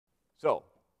So,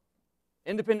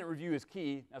 independent review is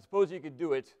key. Now, suppose you could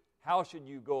do it. How should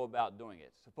you go about doing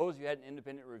it? Suppose you had an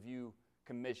independent review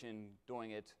commission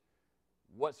doing it.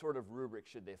 What sort of rubric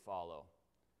should they follow?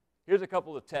 Here's a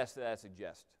couple of tests that I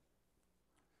suggest.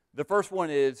 The first one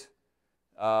is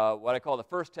what I call the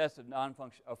first test of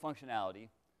functionality,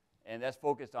 and that's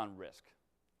focused on risk.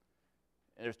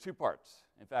 And there's two parts.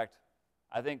 In fact,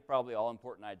 I think probably all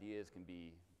important ideas can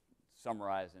be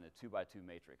summarized in a 2x2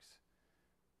 matrix.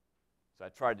 So I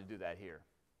tried to do that here.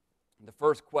 The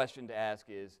first question to ask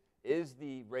is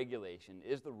the regulation,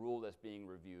 is the rule that's being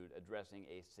reviewed addressing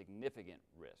a significant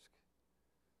risk?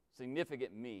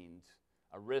 Significant means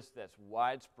a risk that's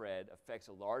widespread, affects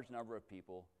a large number of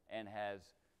people, and has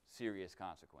serious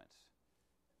consequence.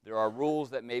 There are rules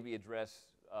that maybe address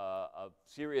a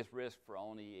serious risk for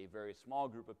only a very small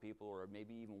group of people or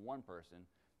maybe even one person.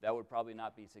 That would probably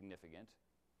not be significant.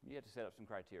 You have to set up some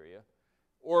criteria.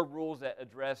 Or rules that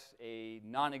address a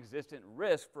non-existent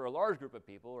risk for a large group of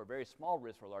people or a very small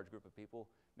risk for a large group of people.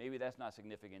 Maybe that's not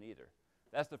significant either.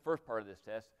 That's the first part of this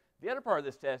test. The other part of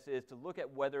this test is to look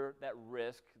at whether that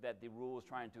risk that the rule is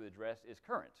trying to address is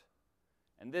current.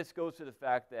 And this goes to the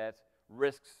fact that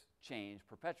risks change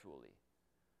perpetually.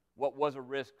 What was a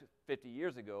risk 50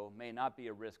 years ago may not be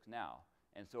a risk now.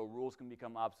 And so rules can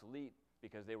become obsolete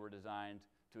because they were designed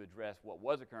to address what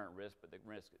was a current risk, but the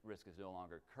risk is no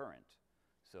longer current.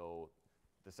 So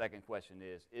the second question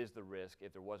is the risk,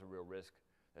 if there was a real risk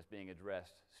that's being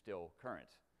addressed, still current?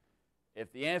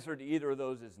 If the answer to either of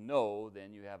those is no,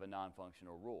 then you have a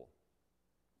non-functional rule.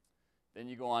 Then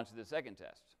you go on to the second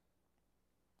test.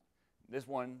 This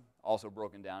one, also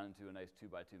broken down into a nice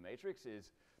 2x2 matrix,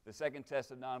 is the second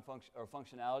test of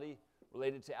functionality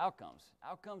related to outcomes.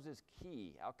 Outcomes is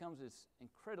key. Outcomes is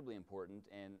incredibly important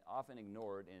and often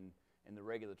ignored in the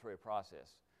regulatory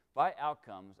process. By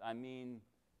outcomes, I mean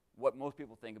what most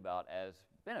people think about as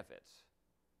benefits.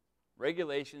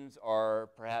 Regulations are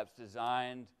perhaps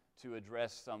designed to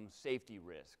address some safety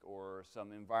risk or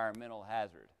some environmental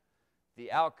hazard.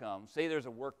 The outcome, say there's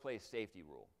a workplace safety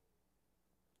rule.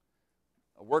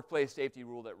 A workplace safety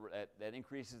rule that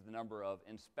increases the number of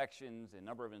inspections and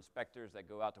number of inspectors that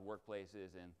go out to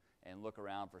workplaces and look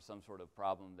around for some sort of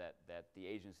problem that the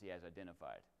agency has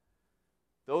identified.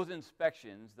 Those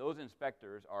inspections, those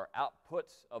inspectors are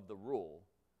outputs of the rule,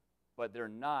 but they're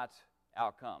not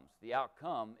outcomes. The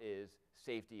outcome is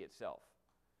safety itself.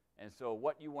 And so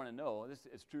what you want to know, this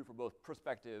is true for both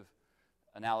prospective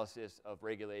analysis of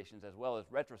regulations as well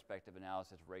as retrospective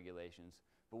analysis of regulations,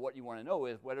 but what you want to know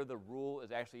is whether the rule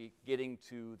is actually getting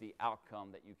to the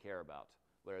outcome that you care about,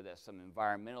 whether that's some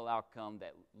environmental outcome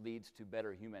that leads to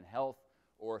better human health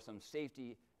or some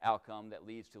safety outcome that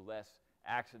leads to less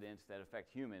accidents that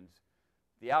affect humans.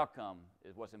 The outcome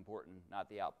is what's important, not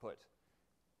the output.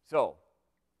 So,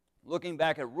 looking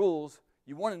back at rules,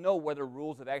 you want to know whether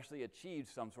rules have actually achieved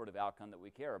some sort of outcome that we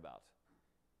care about.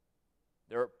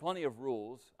 There are plenty of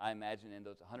rules, I imagine, in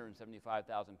those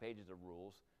 175,000 pages of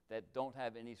rules that don't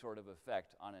have any sort of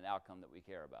effect on an outcome that we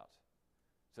care about.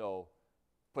 So,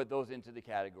 put those into the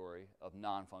category of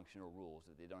non-functional rules,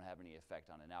 that they don't have any effect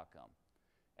on an outcome.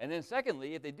 And then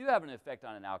secondly, if they do have an effect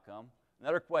on an outcome,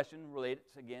 another question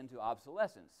relates again to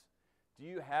obsolescence. Do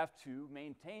you have to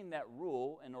maintain that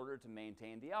rule in order to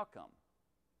maintain the outcome?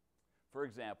 For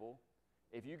example,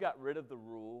 if you got rid of the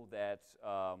rule that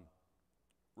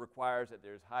requires that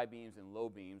there's high beams and low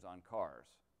beams on cars,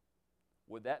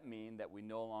 would that mean that we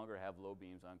no longer have low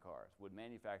beams on cars? Would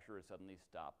manufacturers suddenly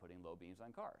stop putting low beams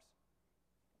on cars?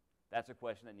 That's a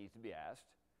question that needs to be asked.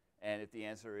 And if the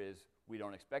answer is we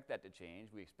don't expect that to change,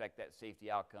 we expect that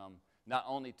safety outcome not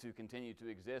only to continue to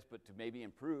exist, but to maybe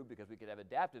improve because we could have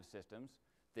adaptive systems,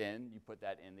 then you put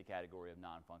that in the category of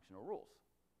non-functional rules.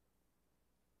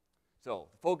 So,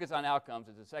 focus on outcomes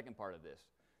is the second part of this.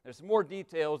 There's some more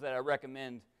details that I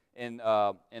recommend in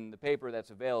the paper that's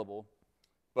available,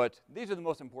 but these are the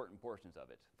most important portions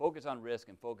of it. Focus on risk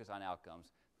and focus on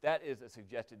outcomes. That is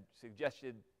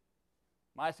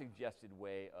my suggested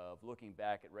way of looking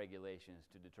back at regulations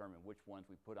to determine which ones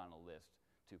we put on a list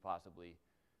to possibly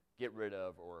get rid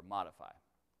of or modify.